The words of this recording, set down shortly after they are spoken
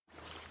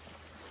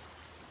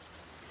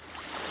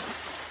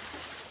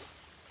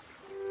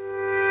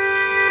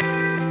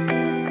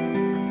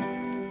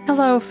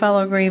Hello,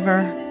 fellow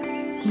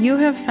griever. You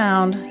have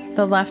found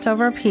the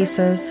Leftover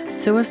Pieces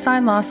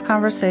Suicide Loss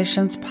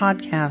Conversations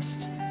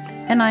podcast,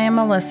 and I am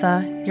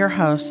Melissa, your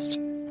host.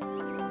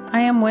 I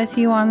am with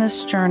you on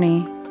this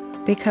journey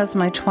because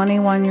my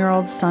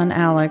 21-year-old son,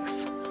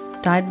 Alex,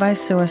 died by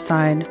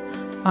suicide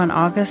on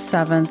August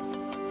 7th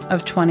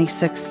of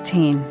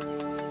 2016.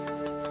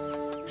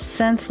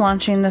 Since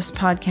launching this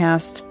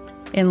podcast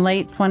in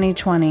late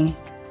 2020,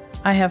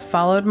 I have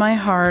followed my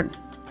heart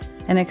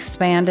and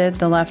expanded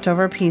the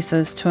Leftover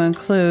Pieces to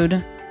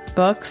include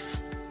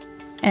books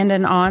and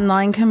an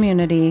online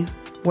community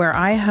where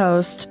I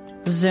host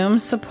Zoom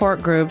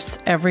support groups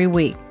every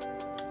week.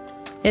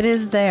 It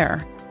is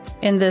there,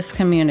 in this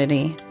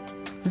community,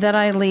 that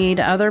I lead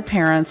other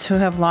parents who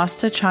have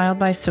lost a child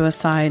by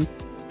suicide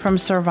from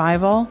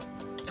survival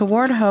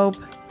toward hope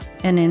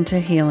and into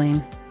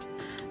healing.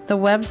 The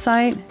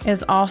website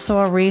is also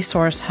a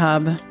resource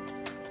hub,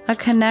 a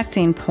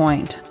connecting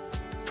point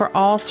for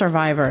all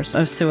survivors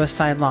of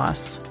suicide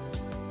loss.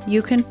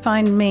 You can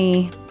find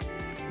me,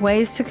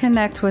 ways to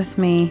connect with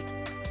me,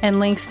 and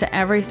links to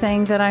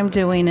everything that I'm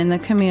doing in the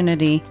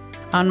community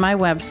on my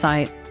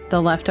website,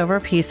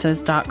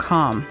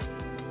 theleftoverpieces.com.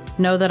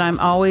 Know that I'm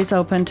always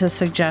open to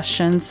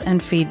suggestions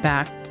and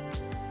feedback.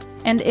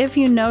 And if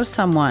you know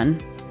someone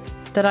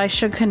that I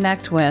should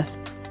connect with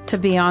to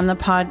be on the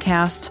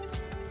podcast,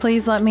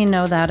 please let me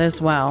know that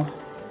as well.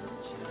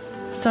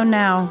 So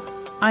now,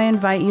 I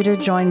invite you to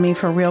join me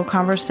for real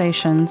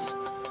conversations,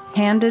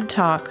 candid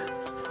talk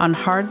on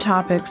hard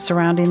topics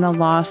surrounding the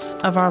loss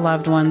of our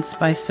loved ones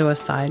by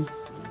suicide.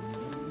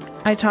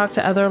 I talk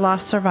to other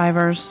loss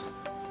survivors,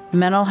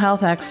 mental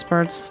health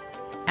experts,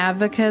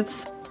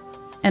 advocates,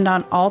 and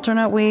on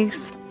alternate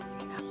weeks,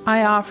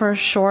 I offer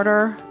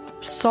shorter,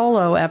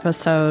 solo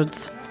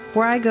episodes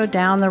where I go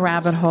down the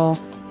rabbit hole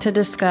to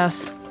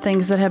discuss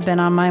things that have been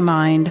on my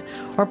mind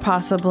or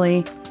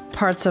possibly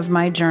parts of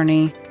my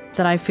journey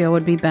that I feel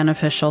would be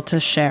beneficial to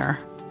share.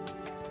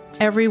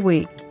 Every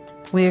week,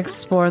 we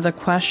explore the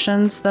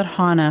questions that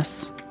haunt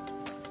us,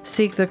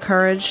 seek the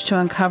courage to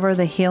uncover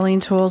the healing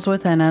tools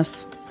within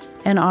us,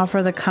 and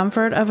offer the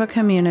comfort of a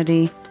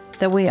community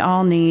that we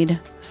all need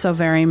so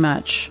very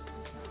much.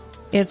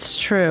 It's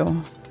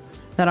true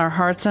that our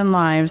hearts and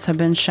lives have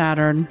been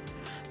shattered,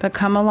 but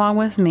come along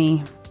with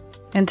me,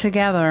 and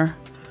together,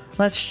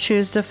 let's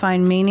choose to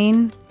find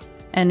meaning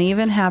and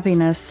even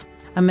happiness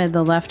amid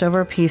the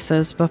leftover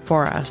pieces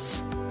before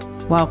us.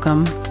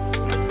 Welcome.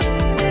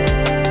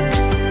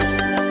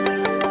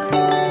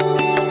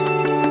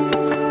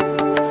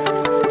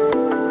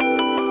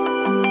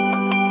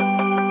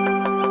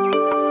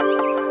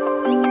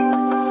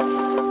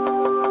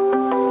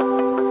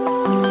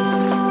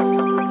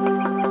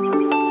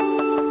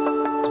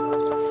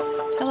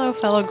 Hello,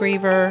 fellow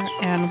griever,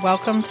 and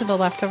welcome to the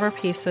Leftover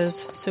Pieces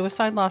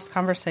Suicide Loss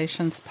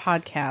Conversations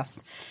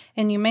podcast.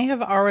 And you may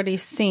have already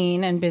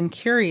seen and been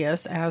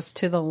curious as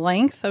to the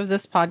length of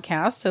this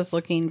podcast is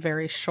looking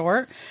very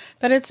short,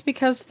 but it's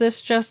because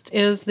this just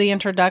is the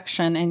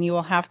introduction and you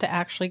will have to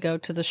actually go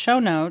to the show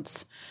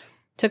notes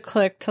to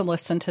click to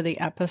listen to the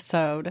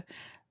episode.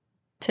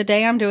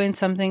 Today I'm doing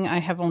something I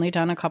have only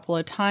done a couple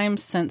of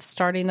times since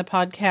starting the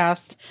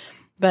podcast,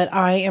 but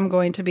I am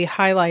going to be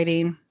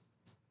highlighting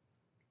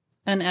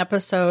an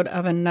episode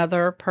of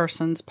another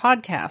person's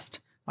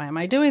podcast. Why am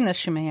I doing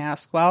this, you may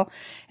ask? Well,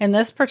 in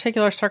this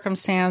particular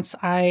circumstance,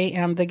 I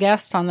am the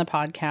guest on the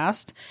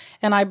podcast,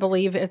 and I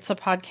believe it's a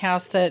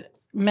podcast that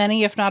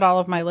many, if not all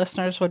of my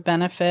listeners would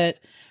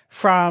benefit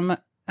from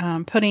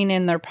putting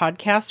in their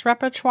podcast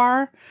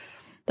repertoire.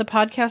 The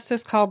podcast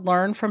is called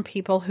Learn from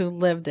People Who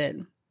Lived It.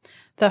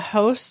 The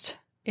host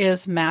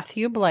is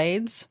Matthew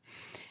Blades,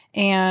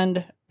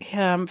 and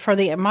for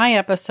my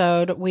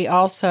episode, we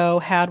also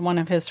had one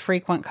of his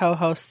frequent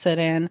co-hosts sit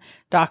in,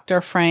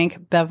 Dr.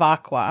 Frank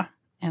Bevacqua.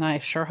 And I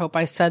sure hope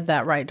I said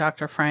that right,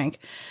 Dr. Frank.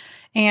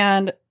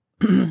 And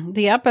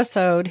the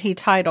episode he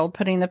titled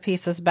Putting the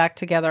Pieces Back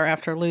Together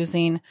After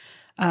Losing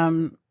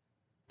a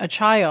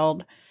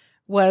Child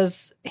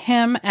was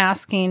him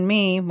asking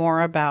me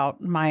more about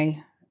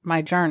my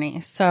journey.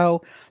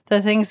 So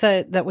the things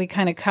that we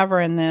kind of cover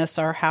in this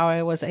are how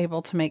I was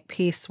able to make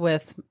peace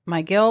with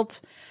my guilt.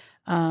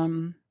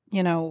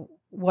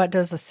 What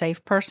does a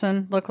safe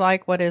person look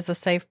like? What is a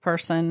safe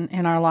person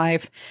in our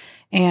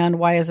life? And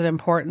why is it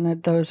important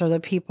that those are the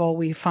people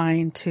we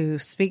find to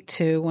speak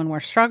to when we're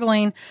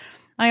struggling?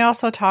 I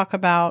also talk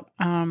about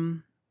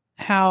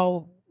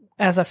how,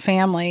 as a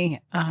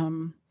family,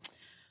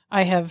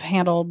 I have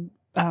handled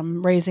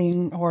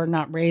raising, or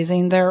not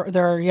raising,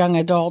 they're young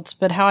adults,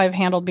 but how I've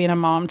handled being a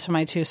mom to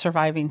my two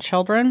surviving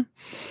children,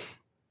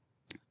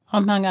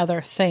 among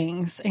other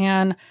things.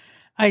 And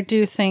I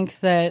do think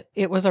that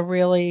it was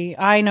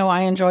I know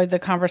I enjoyed the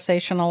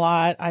conversation a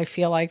lot. I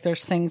feel like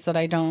there's things that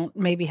I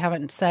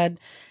haven't said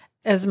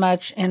as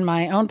much in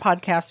my own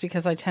podcast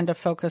because I tend to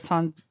focus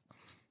on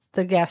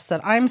the guests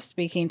that I'm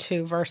speaking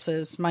to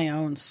versus my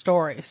own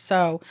story.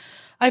 So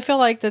I feel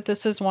like that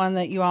this is one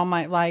that you all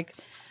might like.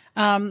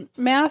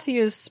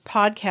 Matthew's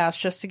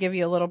podcast, just to give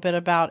you a little bit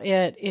about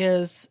it,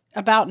 is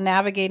about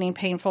navigating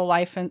painful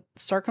life and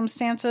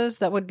circumstances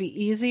that would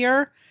be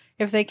easier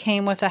if they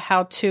came with a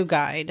how-to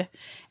guide.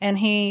 And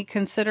he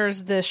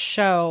considers this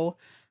show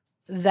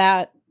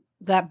that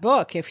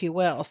book, if you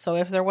will. So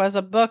if there was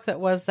a book that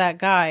was that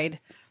guide,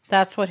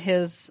 that's what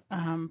his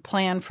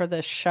plan for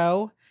this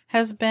show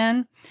has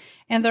been.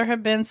 And there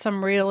have been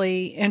some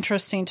really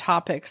interesting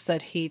topics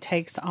that he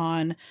takes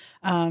on.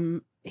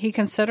 He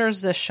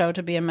considers this show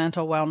to be a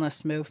mental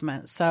wellness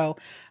movement. So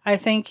I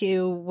think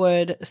you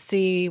would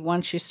see,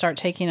 once you start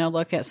taking a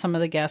look at some of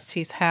the guests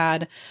he's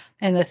had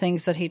and the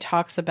things that he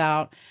talks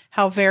about,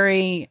 how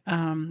very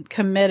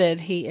committed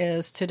he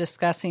is to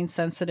discussing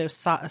sensitive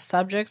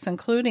subjects,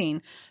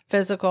 including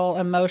physical,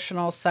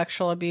 emotional,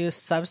 sexual abuse,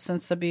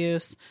 substance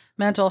abuse,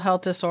 mental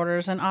health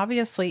disorders, and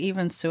obviously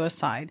even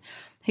suicide.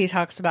 He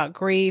talks about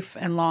grief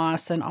and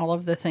loss and all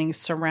of the things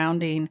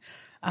surrounding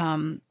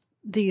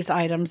these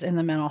items in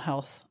the mental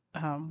health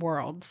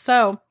world.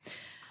 So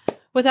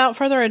without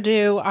further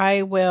ado,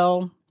 I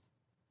will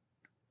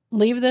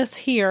leave this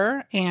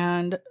here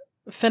and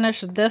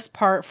finish this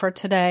part for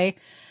today.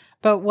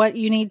 But what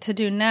you need to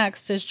do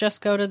next is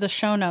just go to the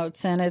show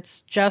notes, and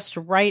it's just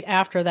right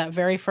after that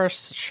very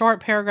first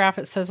short paragraph.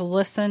 It says,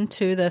 listen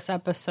to this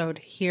episode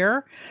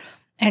here,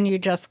 and you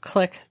just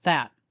click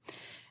that.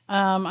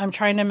 I'm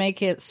trying to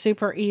make it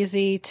super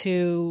easy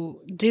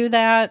to do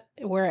that.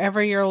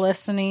 Wherever you're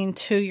listening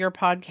to your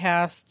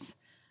podcasts,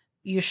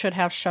 you should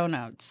have show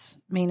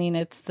notes, meaning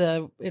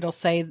it'll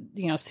say,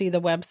 see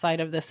the website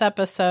of this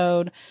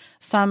episode.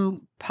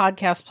 Some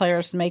podcast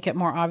players make it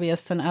more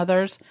obvious than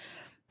others.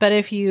 But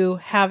if you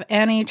have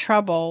any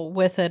trouble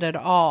with it at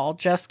all,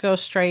 just go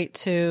straight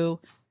to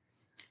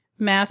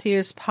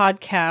Matthew's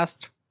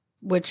podcast,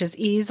 which is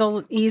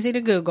easy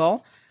to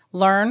Google,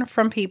 Learn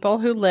from People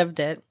Who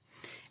Lived It.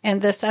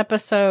 And this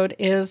episode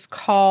is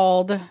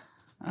called,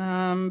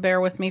 bear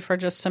with me for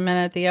just a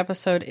minute. The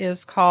episode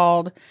is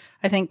called,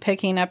 I think,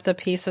 Picking Up the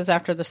Pieces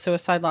After the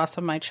Suicide Loss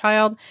of My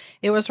Child.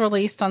 It was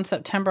released on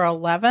September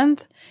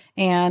 11th,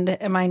 and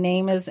my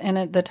name is in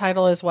it, the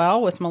title as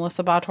well, with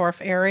Melissa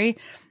Bottorff-Airy.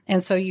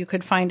 And so you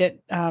could find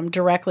it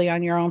directly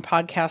on your own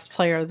podcast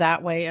player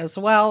that way as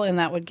well. And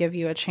that would give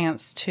you a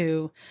chance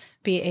to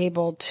be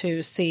able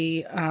to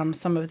see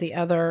some of the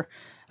other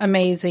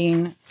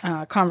amazing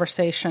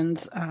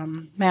conversations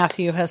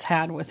Matthew has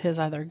had with his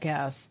other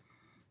guests.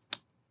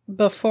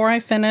 Before I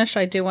finish,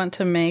 I do want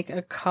to make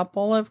a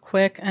couple of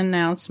quick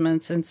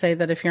announcements and say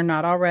that if you're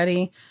not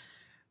already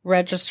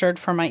registered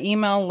for my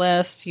email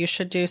list, you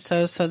should do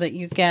so that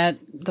you get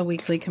the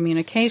weekly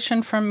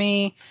communication from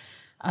me.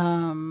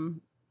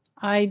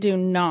 I do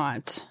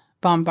not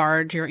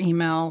bombard your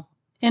email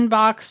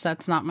inbox.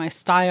 That's not my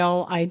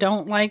style. I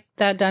don't like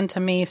that done to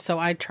me, so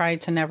I try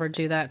to never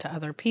do that to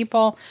other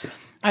people.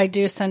 I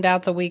do send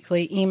out the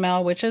weekly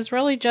email, which is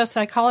really just,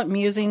 I call it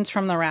Musings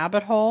from the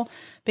Rabbit Hole,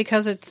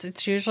 because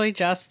it's usually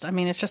just,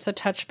 it's just a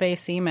touch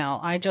base email.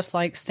 I just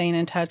like staying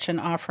in touch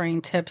and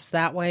offering tips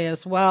that way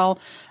as well,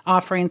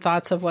 offering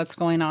thoughts of what's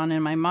going on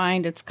in my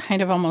mind. It's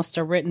kind of almost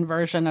a written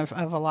version of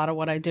a lot of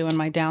what I do in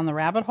my Down the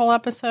Rabbit Hole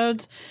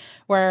episodes,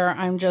 where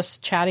I'm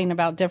just chatting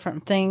about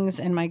different things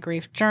in my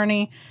grief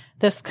journey.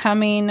 This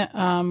coming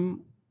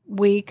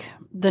week,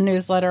 the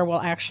newsletter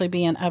will actually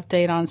be an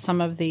update on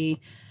some of the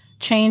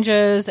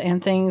changes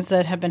and things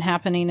that have been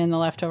happening in the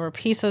Leftover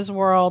Pieces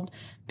world,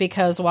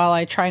 because while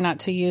I try not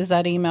to use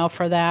that email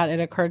for that, it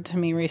occurred to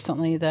me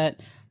recently that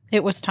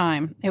it was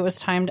time. It was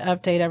time to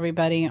update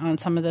everybody on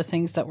some of the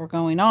things that were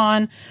going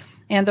on,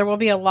 and there will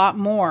be a lot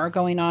more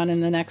going on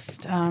in the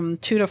next 2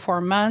 to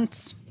 4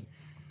 months.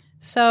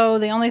 So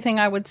the only thing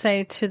I would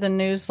say to the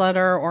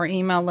newsletter or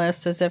email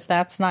list is, if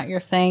that's not your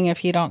thing,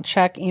 if you don't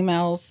check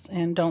emails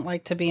and don't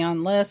like to be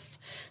on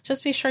lists,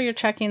 just be sure you're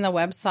checking the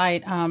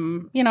website,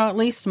 at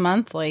least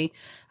monthly.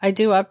 I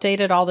do update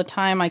it all the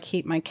time. I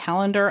keep my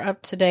calendar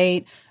up to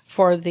date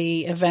for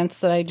the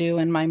events that I do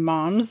in my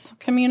mom's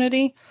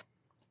community.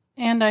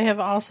 And I have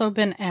also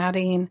been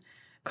adding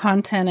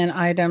content and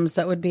items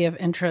that would be of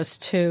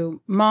interest to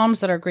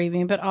moms that are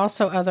grieving, but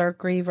also other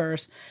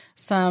grievers.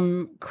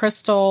 Some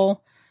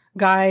crystal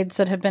guides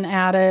that have been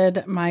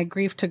added. My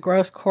Grief to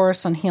Growth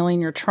course on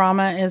healing your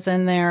trauma is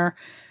in there.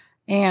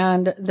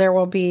 And there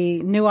will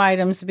be new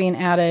items being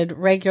added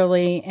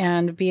regularly.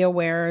 And be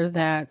aware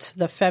that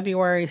the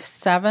February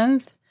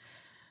 7th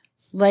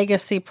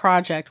Legacy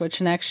Project,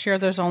 which next year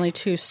there's only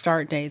 2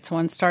 start dates.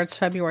 One starts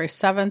February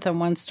 7th and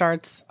one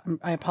starts,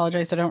 I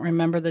apologize, I don't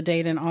remember the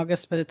date in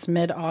August, but it's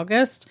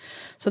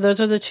mid-August. So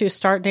those are the 2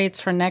 start dates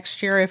for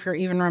next year if you're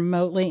even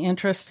remotely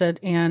interested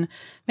in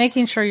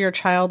making sure your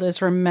child is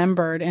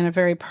remembered in a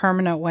very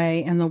permanent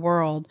way in the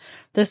world.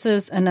 This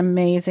is an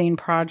amazing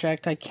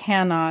project. I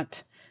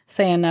cannot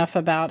say enough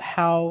about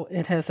how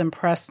it has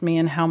impressed me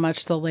and how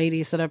much the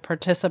ladies that have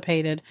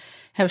participated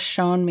have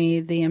shown me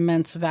the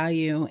immense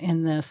value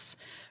in this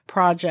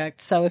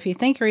project. So if you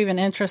think you're even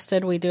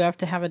interested, we do have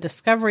to have a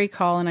discovery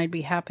call, and I'd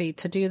be happy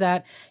to do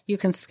that. You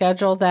can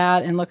schedule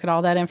that and look at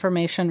all that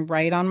information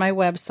right on my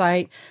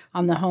website.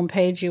 On the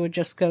homepage, you would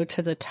just go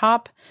to the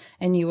top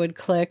and you would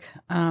click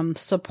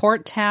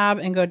support tab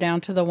and go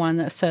down to the one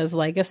that says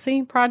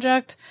Legacy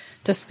Project,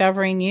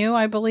 Discovering You,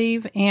 I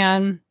believe.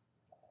 And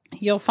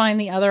you'll find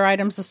the other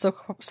items. The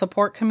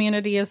support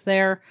community is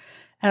there,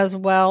 as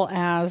well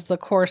as the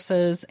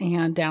courses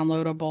and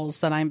downloadables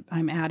that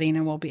I'm adding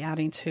and will be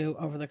adding to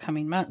over the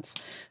coming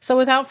months. So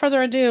without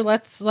further ado,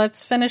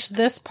 let's finish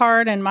this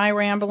part and my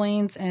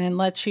ramblings and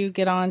let you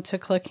get on to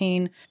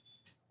clicking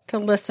to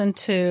listen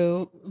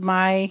to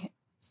my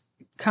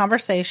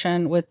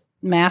conversation with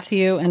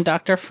Matthew and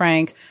Dr.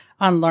 Frank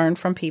on Learn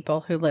from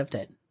People Who Lived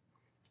It.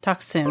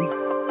 Talk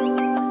soon.